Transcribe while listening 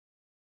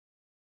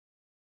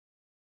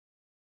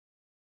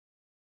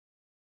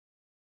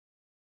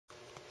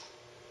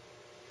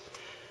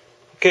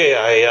Okay,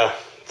 I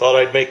thought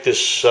I'd make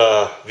this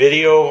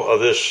video of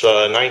this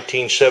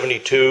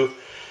 1972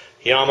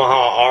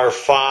 Yamaha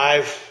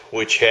R5,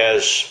 which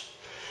has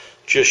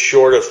just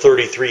short of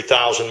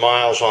 33,000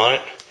 miles on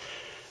it,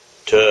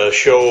 to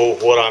show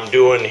what I'm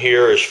doing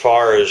here as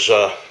far as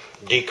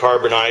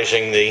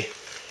decarbonizing the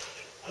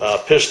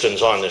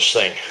pistons on this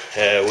thing,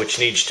 which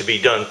needs to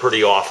be done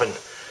pretty often.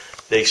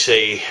 They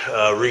say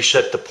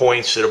reset the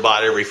points at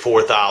about every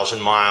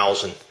 4,000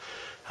 miles, and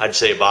I'd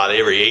say about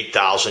every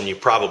 8,000 you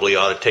probably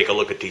ought to take a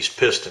look at these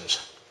pistons.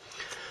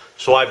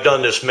 So I've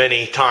done this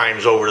many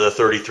times over the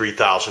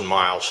 33,000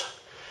 miles.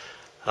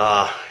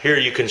 Here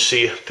you can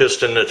see a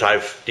piston that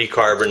I've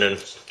decarboned, and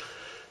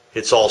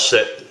it's all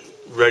set,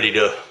 ready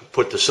to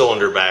put the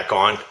cylinder back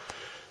on.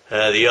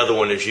 The other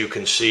one, as you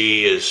can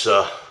see, is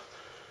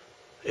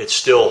it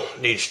still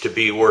needs to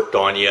be worked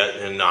on yet,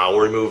 and I'll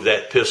remove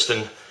that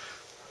piston.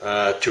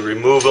 To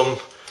remove them,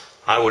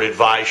 I would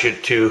advise you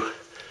to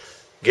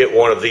get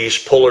one of these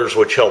pullers,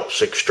 which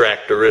helps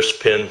extract the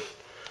wrist pin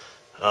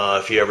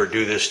if you ever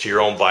do this to your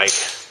own bike.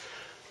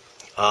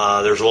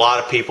 There's a lot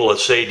of people that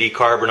say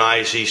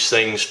decarbonize these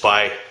things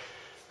by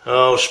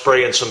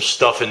spraying some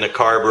stuff in the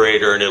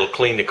carburetor and it'll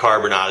clean the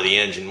carbon out of the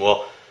engine.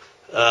 Well,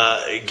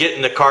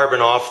 getting the carbon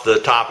off the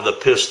top of the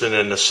piston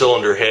and the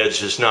cylinder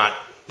heads is not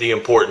the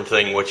important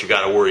thing, what you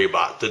got to worry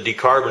about. The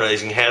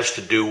decarbonizing has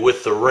to do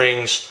with the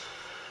rings.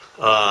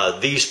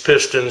 These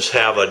pistons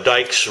have a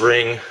Dykes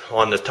ring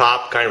on the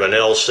top, kind of an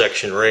L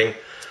section ring.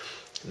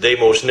 They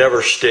most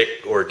never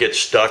stick or get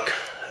stuck.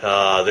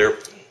 They're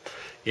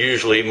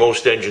usually,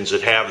 most engines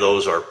that have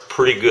those are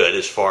pretty good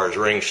as far as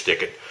ring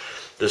sticking.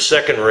 The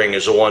second ring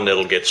is the one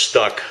that'll get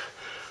stuck.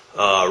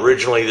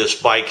 Originally this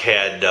bike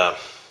had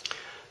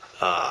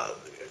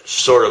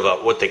sort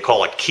of what they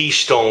call a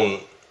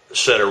keystone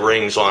set of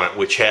rings on it,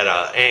 which had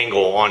an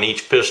angle on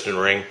each piston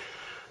ring.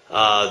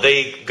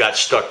 They got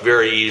stuck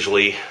very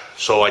easily,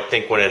 so I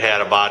think when it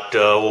had about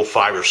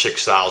 5,000 or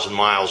 6,000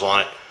 miles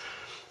on it,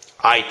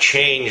 I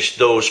changed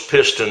those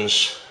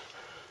pistons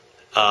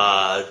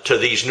to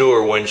these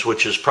newer ones,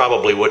 which is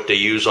probably what they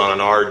use on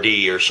an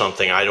RD or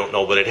something, I don't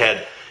know, but it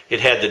had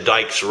the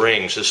Dykes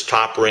rings. This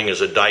top ring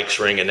is a Dykes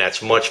ring, and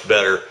that's much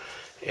better,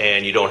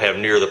 and you don't have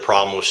near the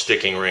problem with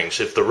sticking rings.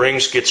 If the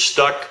rings get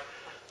stuck,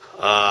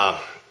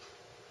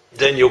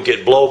 then you'll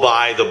get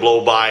blow-by. The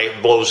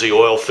blow-by blows the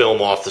oil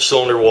film off the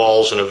cylinder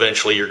walls, and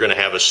eventually you're going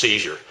to have a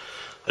seizure.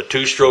 A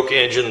two-stroke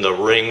engine, the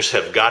rings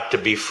have got to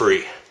be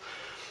free.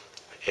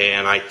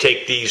 And I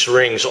take these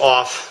rings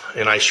off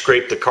and I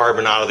scrape the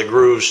carbon out of the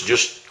grooves,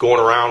 just going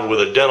around with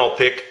a dental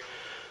pick.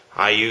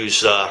 I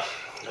use a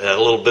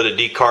little bit of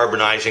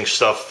decarbonizing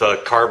stuff,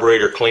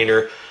 carburetor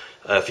cleaner.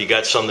 If you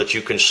got some that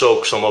you can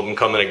soak, some of them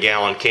come in a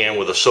gallon can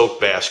with a soak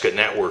basket, and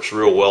that works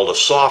real well to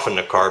soften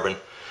the carbon.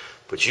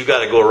 But you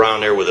got to go around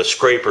there with a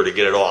scraper to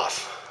get it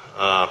off.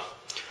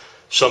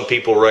 Some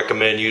people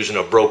recommend using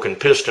a broken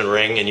piston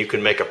ring, and you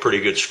can make a pretty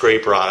good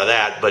scraper out of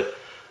that. But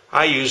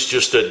I use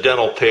just a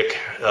dental pick,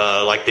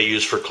 like they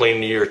use for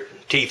cleaning your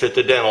teeth at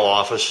the dental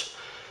office,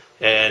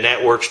 and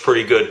that works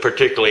pretty good,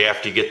 particularly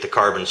after you get the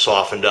carbon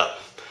softened up.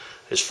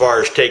 As far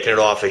as taking it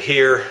off of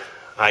here,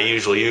 I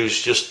usually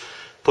just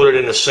put it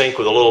in the sink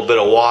with a little bit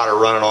of water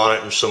running on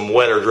it and some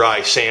wet or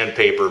dry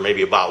sandpaper,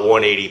 maybe about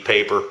 180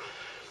 paper,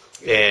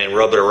 and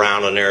rub it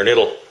around in there, and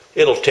it'll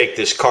take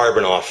this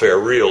carbon off there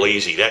real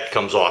easy. That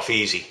comes off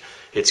easy.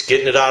 It's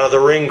getting it out of the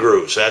ring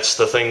grooves. That's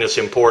the thing that's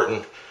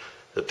important.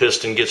 The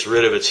piston gets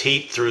rid of its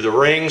heat through the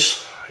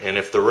rings, and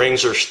if the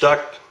rings are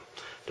stuck,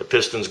 the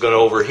piston's going to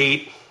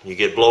overheat. You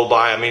get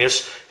blow-by. I mean,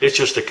 it's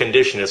just a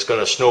condition that's going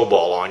to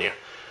snowball on you.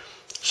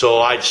 So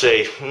I'd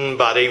say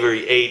about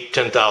every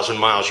 8,000–10,000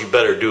 miles, you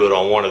better do it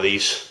on one of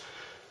these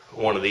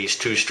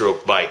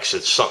two-stroke bikes.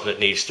 It's something that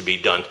needs to be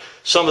done.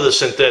 Some of the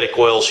synthetic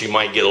oils, you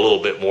might get a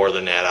little bit more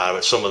than that out of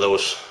it. Some of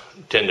those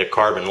tend to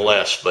carbon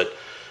less, but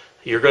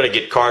you're going to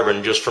get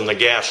carbon just from the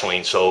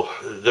gasoline, so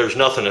there's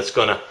nothing that's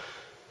going to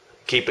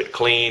keep it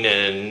clean,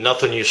 and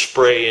nothing you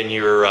spray in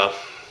your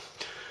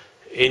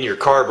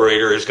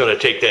carburetor is going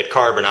to take that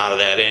carbon out of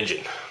that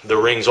engine. The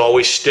rings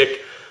always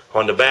stick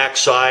on the back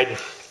side.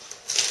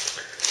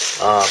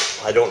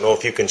 I don't know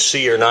if you can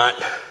see or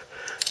not.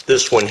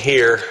 This one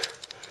here,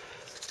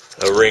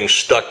 a ring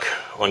stuck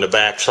on the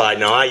back side.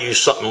 Now I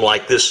use something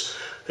like this.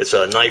 It's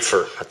a knife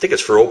for, I think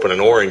it's for opening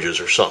oranges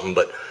or something,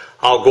 but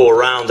I'll go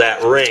around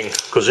that ring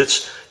because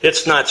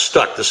it's not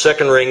stuck. The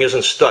second ring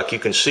isn't stuck. You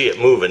can see it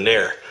moving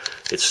there.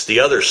 It's the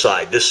other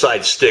side. This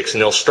side sticks,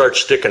 and they'll start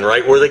sticking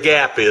right where the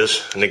gap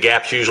is, and the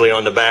gap's usually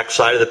on the back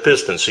side of the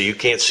piston, so you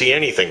can't see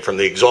anything from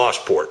the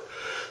exhaust port.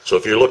 So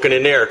if you're looking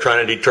in there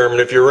trying to determine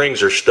if your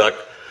rings are stuck,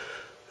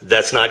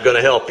 that's not going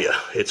to help you.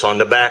 It's on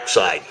the back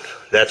side.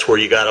 That's where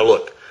you got to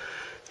look.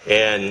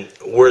 And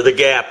where the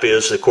gap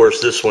is, of course,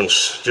 this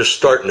one's just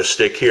starting to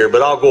stick here,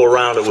 but I'll go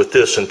around it with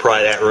this and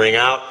pry that ring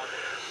out.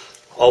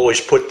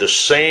 Always put the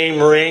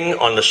same ring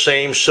on the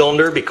same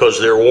cylinder because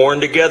they're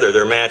worn together,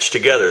 they're matched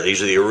together.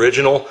 These are the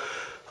original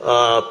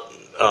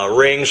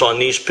rings on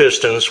these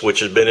pistons,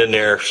 which has been in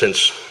there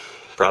since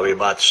probably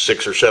about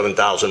 6,000 or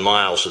 7,000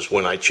 miles is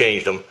when I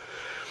changed them.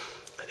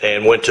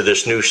 and went to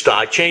this new style.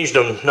 I changed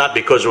them not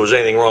because there was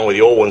anything wrong with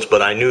the old ones,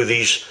 but I knew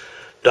these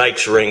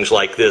Dykes rings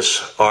like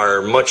this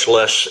are much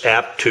less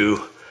apt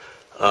to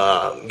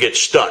get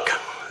stuck,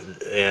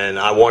 and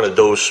I wanted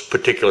those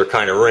particular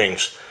kind of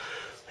rings,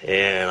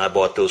 and I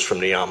bought those from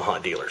the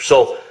Yamaha dealer.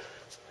 So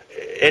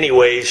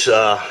anyways,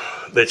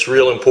 it's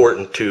real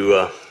important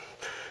to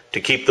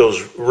keep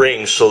those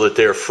rings so that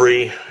they're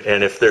free,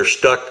 and if they're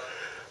stuck,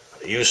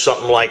 use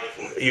something like,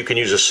 you can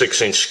use a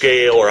 6-inch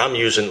scale, or I'm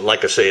using,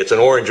 like I say, it's an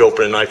orange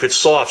opening knife. It's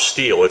soft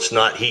steel, it's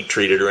not heat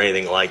treated or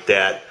anything like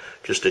that,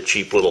 just a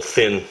cheap little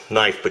thin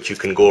knife, but you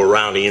can go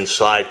around the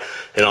inside,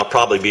 and I'll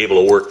probably be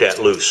able to work that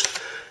loose.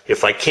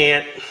 If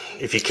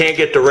you can't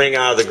get the ring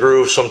out of the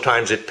groove,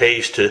 sometimes it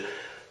pays to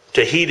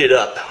heat it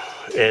up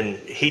and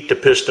heat the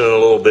piston a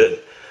little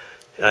bit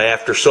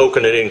after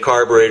soaking it in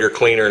carburetor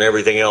cleaner and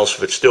everything else.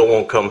 If it still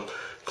won't come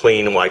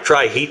clean, well, I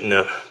try heating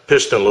the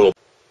piston a little.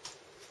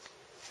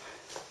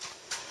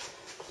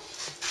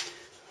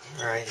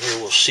 Alright, here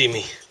we'll see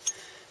me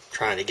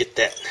trying to get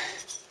that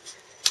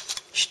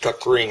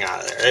stuck ring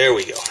out of there. There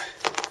we go.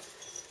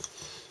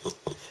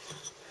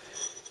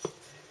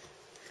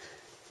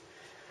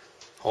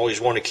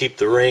 Always want to keep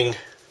the ring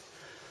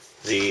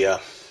the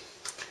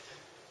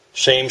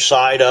same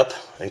side up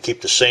and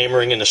keep the same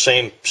ring in the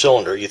same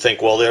cylinder. You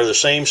think, well, they're the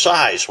same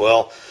size.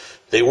 Well,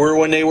 they were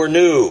when they were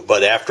new,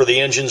 but after the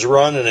engine's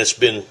run and it's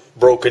been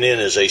broken in,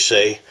 as they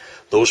say,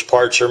 those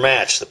parts are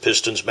matched. The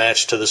piston's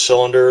matched to the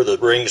cylinder, the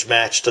ring's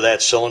matched to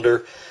that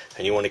cylinder,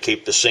 and you want to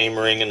keep the same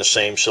ring in the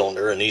same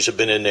cylinder. And these have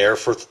been in there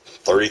for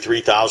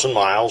 33,000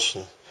 miles.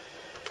 And,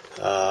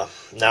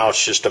 now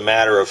it's just a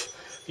matter of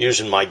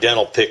using my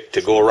dental pick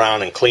to go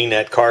around and clean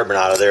that carbon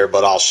out of there,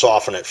 but I'll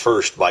soften it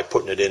first by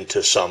putting it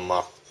into some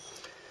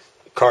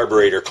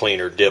carburetor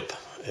cleaner dip.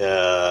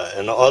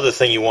 And the other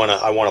thing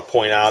I want to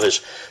point out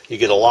is you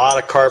get a lot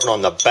of carbon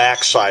on the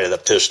back side of the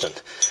piston.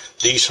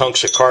 These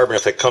hunks of carbon,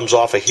 if it comes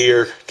off of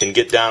here, can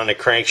get down in the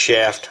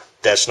crankshaft.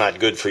 That's not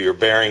good for your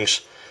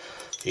bearings.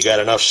 You got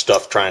enough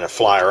stuff trying to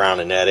fly around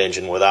in that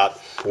engine without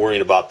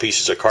worrying about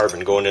pieces of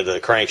carbon going into the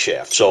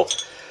crankshaft. So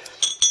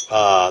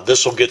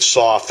this will get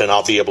soft, and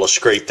I'll be able to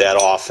scrape that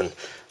off. And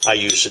I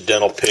use a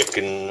dental pick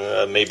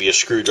and maybe a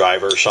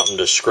screwdriver or something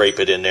to scrape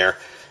it in there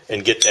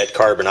and get that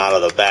carbon out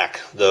of the back.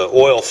 The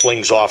oil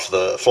flings off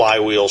the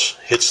flywheels,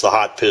 hits the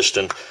hot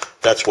piston.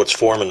 That's what's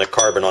forming the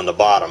carbon on the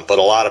bottom. But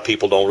a lot of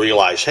people don't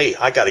realize, hey,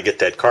 I got to get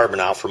that carbon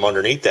out from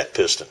underneath that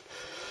piston.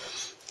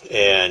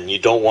 And you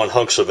don't want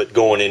hunks of it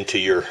going into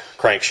your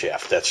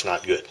crankshaft. That's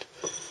not good.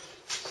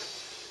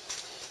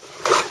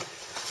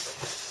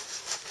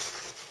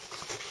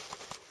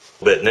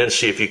 Bit, and then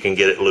see if you can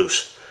get it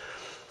loose.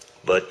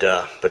 But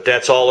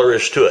that's all there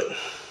is to it.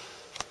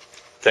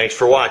 Thanks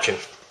for watching.